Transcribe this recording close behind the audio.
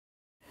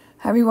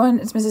Hi everyone,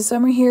 it's Mrs.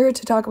 Summer here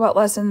to talk about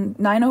lesson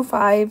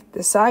 905,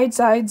 the side,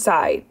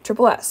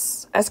 triple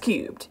S, S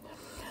cubed.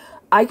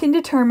 I can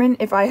determine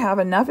if I have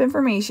enough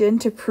information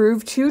to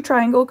prove two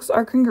triangles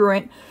are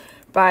congruent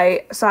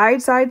by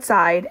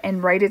side,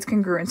 and write its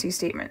congruency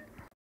statement.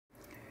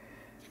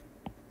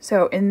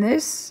 So in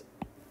this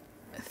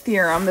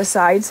theorem, the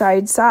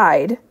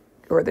side,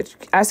 or the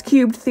S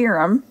cubed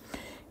theorem,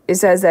 it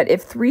says that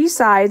if three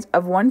sides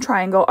of one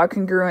triangle are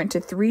congruent to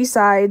three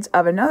sides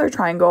of another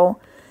triangle,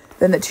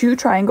 then the two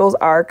triangles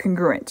are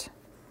congruent.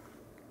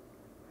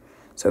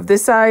 So if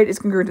this side is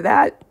congruent to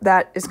that,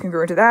 that is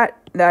congruent to that,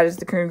 that is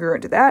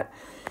congruent to that,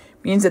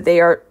 means that they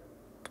are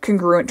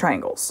congruent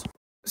triangles.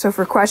 So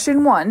for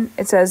question 1,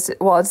 it says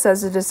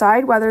to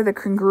decide whether the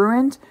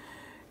congruent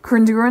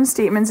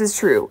statements is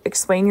true.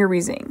 Explain your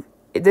reasoning.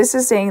 This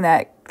is saying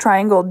that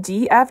triangle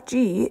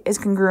DFG is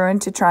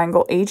congruent to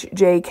triangle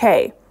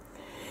HJK.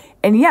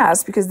 And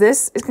yes, because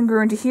this is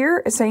congruent to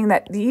here, it's saying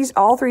that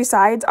all three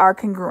sides are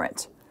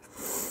congruent.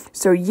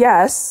 So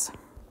yes,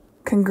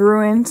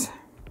 congruent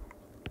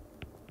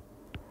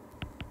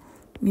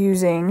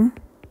using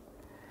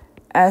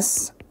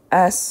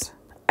SSS.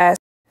 The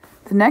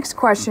next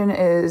question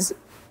is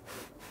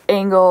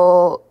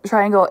triangle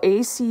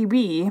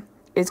ACB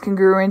is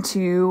congruent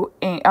to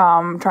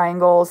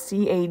triangle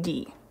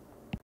CAD.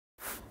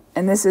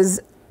 And this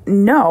is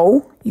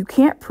no, you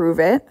can't prove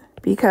it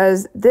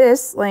because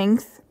this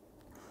length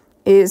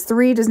is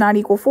 3 does not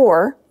equal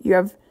 4. You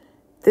have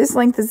this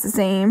length is the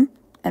same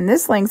and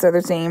this lengths are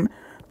the same,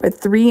 but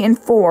 3 and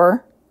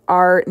 4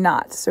 are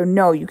not. So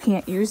no, you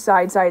can't use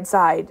side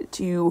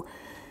to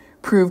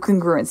prove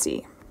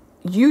congruency.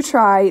 You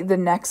try the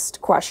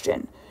next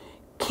question.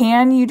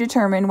 Can you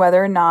determine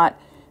whether or not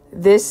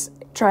this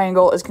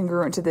triangle is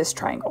congruent to this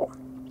triangle?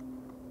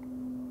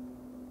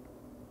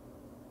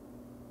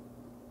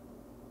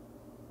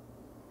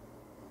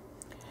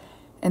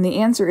 And the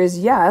answer is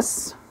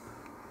yes,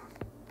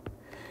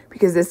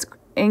 because this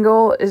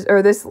angle is,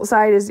 or this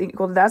side is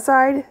equal to that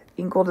side,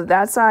 equal to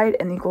that side,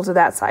 and equal to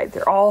that side.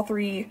 They're all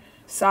three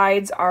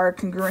sides are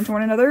congruent to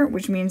one another,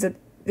 which means that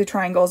the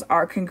triangles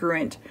are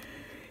congruent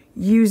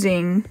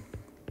using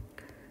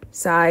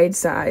side.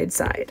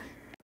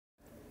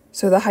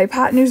 So the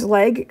hypotenuse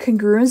leg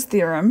congruence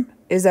theorem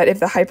is that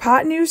if the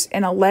hypotenuse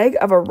and a leg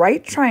of a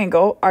right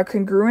triangle are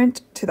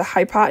congruent to the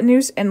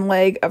hypotenuse and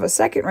leg of a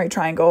second right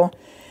triangle,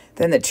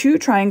 then the two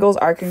triangles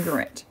are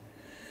congruent.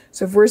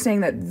 So if we're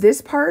saying that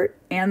this part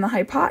and the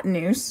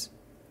hypotenuse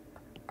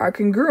are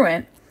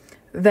congruent,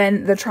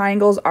 then the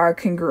triangles are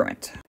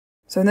congruent.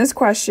 So in this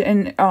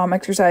question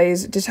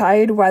exercise,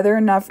 decide whether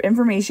enough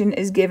information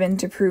is given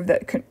to prove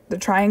that the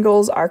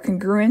triangles are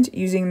congruent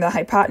using the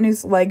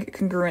hypotenuse leg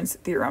congruence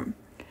theorem.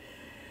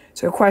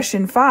 So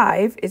question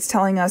 5, it's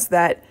telling us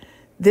that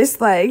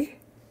this leg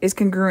is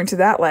congruent to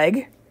that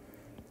leg,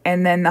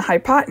 and then the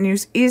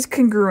hypotenuse is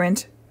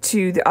congruent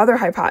to the other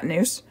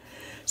hypotenuse.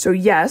 So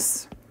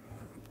yes,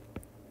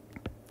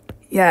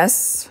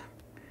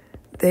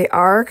 they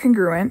are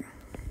congruent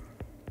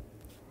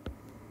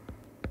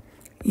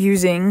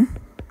using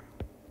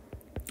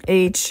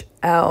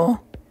HL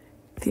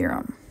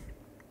theorem.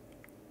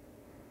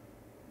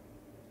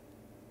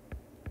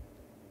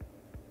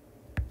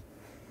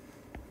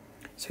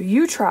 So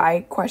you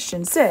try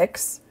question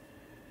 6.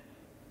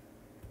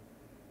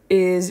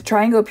 Is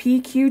triangle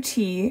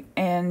PQT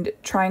and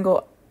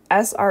triangle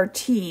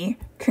SRT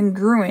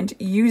congruent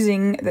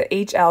using the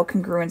HL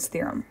congruence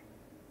theorem?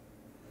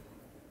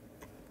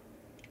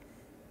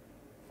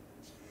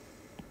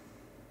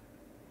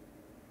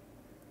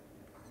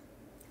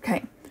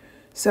 Okay,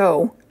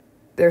 so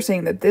they're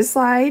saying that this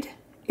side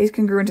is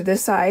congruent to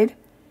this side,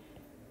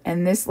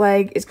 and this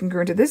leg is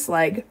congruent to this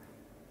leg,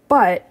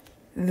 but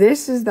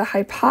this is the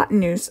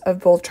hypotenuse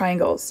of both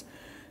triangles.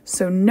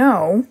 So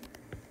no,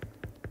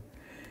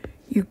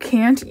 you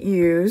can't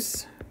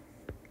use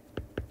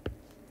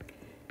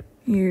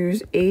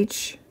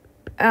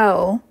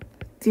HL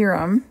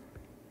theorem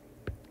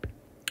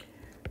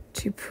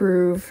to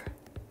prove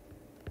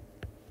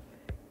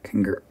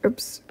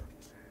congruence.